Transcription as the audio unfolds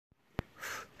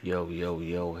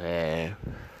Hey.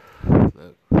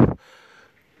 Look, I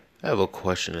have a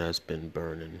question that's been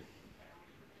burning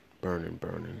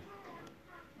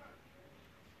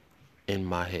in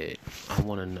my head. I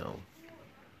want to know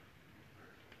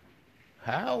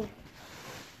how,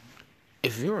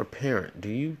 if you're a parent, do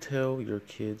you tell your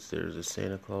kids there's a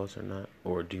Santa Claus or not?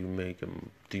 Or do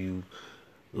you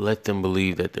let them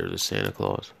believe that there's a Santa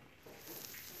Claus?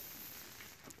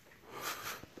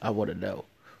 I want to know.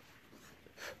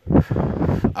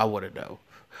 I want to know.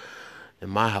 In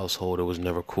my household, it was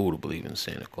never cool to believe in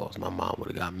Santa Claus. My mom would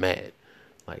have got mad.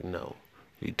 Like, no,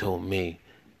 you told me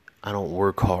I don't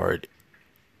work hard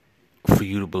for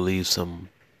you to believe some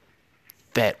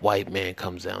fat white man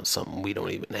comes down something we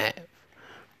don't even have.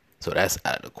 So that's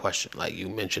out of the question. Like you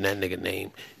mentioned that nigga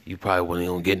name, you probably wasn't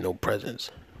gonna get no presents.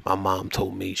 My mom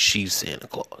told me she's Santa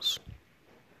Claus.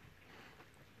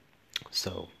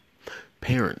 So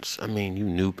parents, I mean, you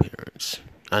new parents.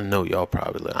 I know y'all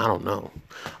probably. I don't know.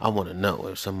 I want to know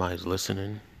if somebody's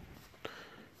listening.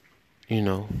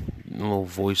 A little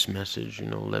voice message.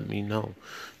 Let me know.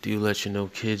 Do you let your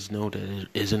kids know that there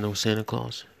isn't no Santa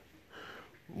Claus?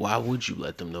 Why would you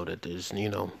let them know that there's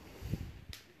a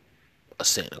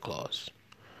Santa Claus?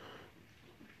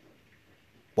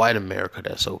 White America,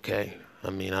 that's okay. I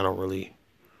mean, I don't really,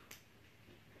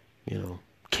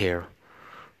 care.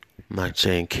 I'm not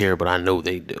saying care, but I know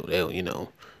they do.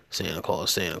 They'll, Santa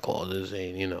Claus is,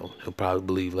 and, they'll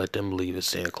probably let them believe it's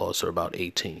Santa Claus for about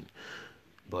 18.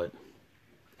 But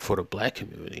for the black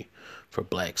community, for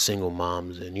black single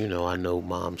moms, and, I know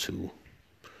moms who,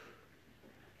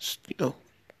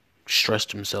 stress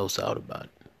themselves out about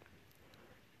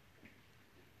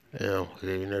it.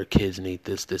 Their kids need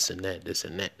this, and that, this,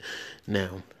 and that.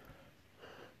 Now,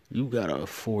 you got a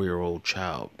 4-year-old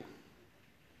child,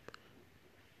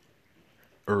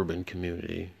 urban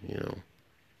community,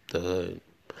 the hood.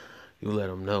 You let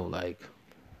them know, like,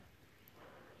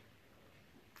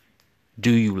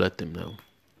 do you let them know?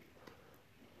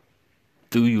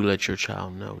 Do you let your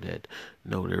child know that,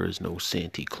 no, there is no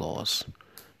Santa Claus,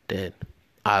 that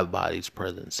I body's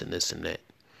presence and this and that?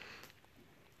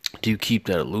 Do you keep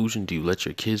that illusion? Do you let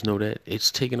your kids know that?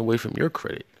 It's taken away from your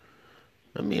credit.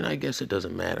 I mean, I guess it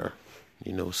doesn't matter,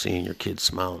 seeing your kids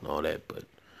smile and all that, but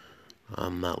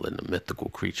I'm not letting a mythical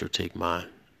creature take my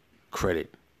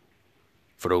credit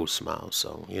for those smiles.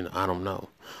 So, I don't know.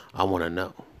 I want to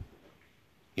know.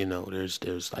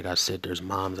 There's like I said, there's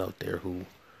moms out there who,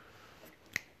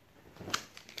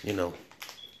 you know,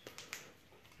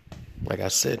 like I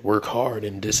said, work hard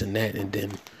and this and that, and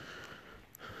then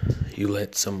you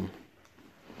let some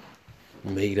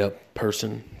made up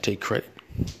person take credit.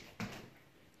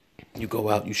 You go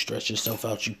out, you stretch yourself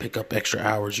out, you pick up extra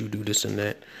hours, you do this and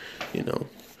that. It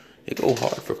go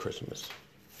hard for Christmas.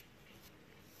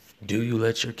 Do you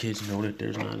let your kids know that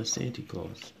there's not a Santa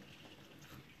Claus?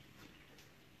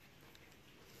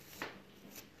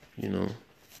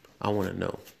 I want to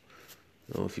know.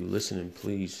 If you're listening,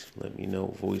 please let me know.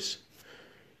 Voice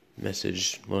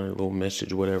message, one little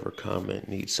message, whatever, comment,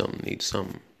 need something. I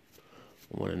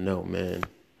want to know, man.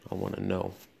 I want to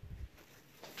know.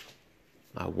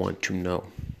 I want to know.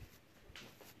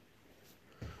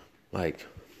 Like,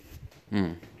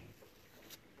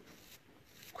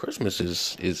 Christmas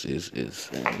is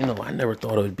I never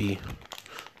thought it would be,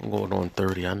 I'm going on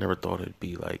 30, I never thought it'd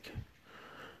be like,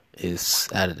 it's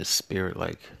out of the spirit,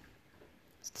 like,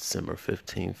 it's December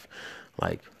 15th,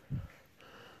 like,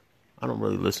 I don't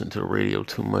really listen to the radio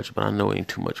too much, but I know ain't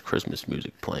too much Christmas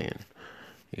music playing.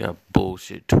 You got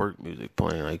bullshit twerk music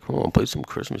playing. Like, come on, play some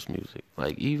Christmas music.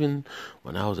 Like, even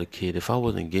when I was a kid, if I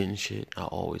wasn't getting shit, I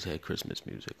always had Christmas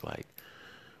music. Like,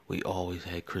 we always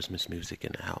had Christmas music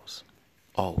in the house.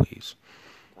 Always.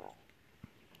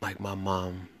 Like, my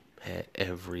mom had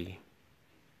every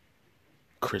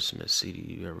Christmas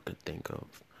CD you ever could think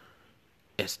of.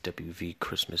 SWV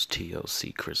Christmas,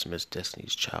 TLC Christmas,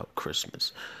 Destiny's Child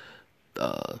Christmas,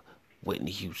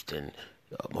 Whitney Houston,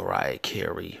 Mariah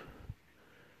Carey,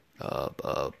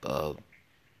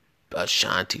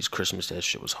 Ashanti's Christmas. That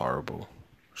shit was horrible.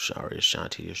 Sorry,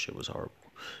 Ashanti, your shit was horrible.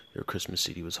 Your Christmas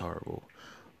CD was horrible.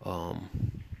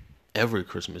 Every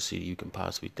Christmas CD you can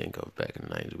possibly think of back in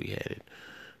the 90s, we had it.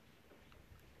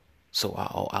 So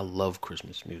I love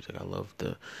Christmas music. I love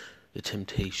the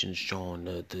Temptations, John,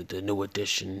 the New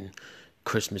Edition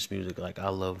Christmas music. Like, I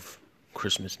love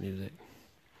Christmas music.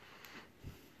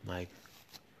 Like,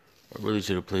 I really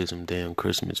should have played some damn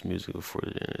Christmas music before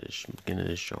the beginning of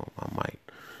this show. I might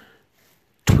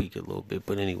tweak it a little bit.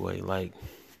 But anyway, like,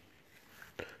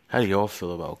 how do y'all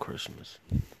feel about Christmas?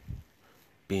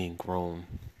 Being grown.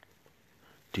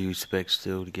 Do you expect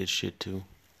still to get shit too?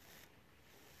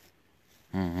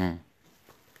 I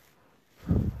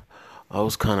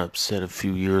was kind of upset a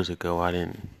few years ago. I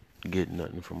didn't get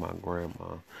nothing from my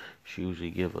grandma. She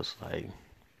usually give us like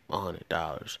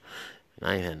 $100, and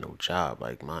I ain't had no job.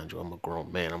 Like, mind you, I'm a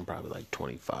grown man. I'm probably like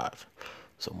 25.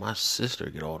 So my sister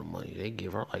get all the money. They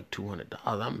give her like $200.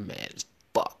 I'm mad as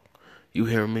fuck. You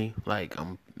hear me? Like,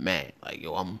 I'm mad. Like,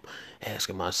 yo, I'm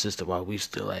asking my sister why we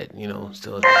still at,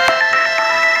 still at.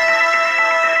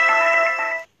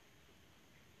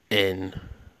 And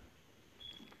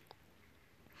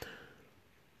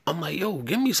I'm like, yo,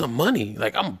 give me some money.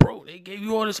 Like, I'm broke. They gave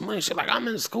you all this money. She's like, I'm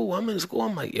in school. I'm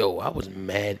like, yo, I was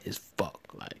mad as fuck.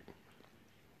 Like,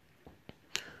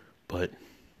 but,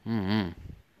 I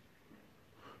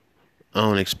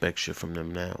don't expect shit from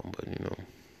them now. But, a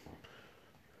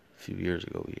few years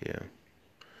ago, yeah.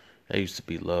 That used to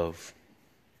be love.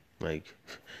 Like,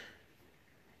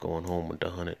 going home with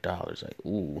 $100. Like,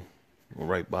 ooh,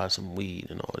 right by some weed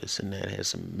and all this and that. Had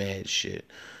some mad shit.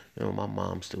 My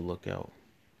mom still look out.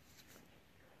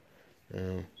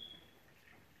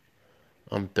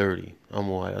 I'm 30.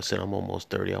 Like I said, I'm almost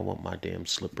 30. I want my damn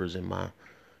slippers and my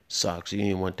socks. You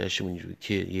didn't want that shit when you were a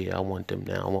kid. Yeah, I want them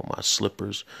now. I want my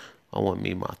slippers. I want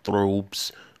me my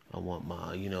throbes. I want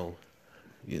my, you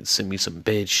send me some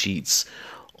bed sheets.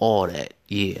 All that.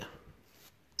 Yeah.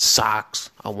 Socks.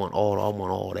 I want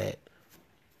all that.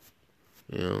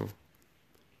 You know.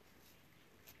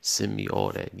 Send me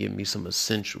all that. Give me some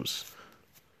essentials.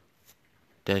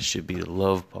 That should be the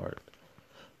love part.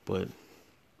 But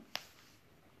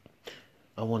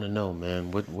I want to know,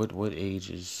 man, what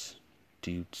ages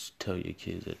do you tell your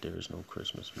kids that there is no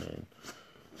Christmas, man?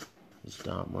 It's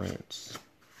Dom Rants.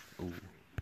 Ooh.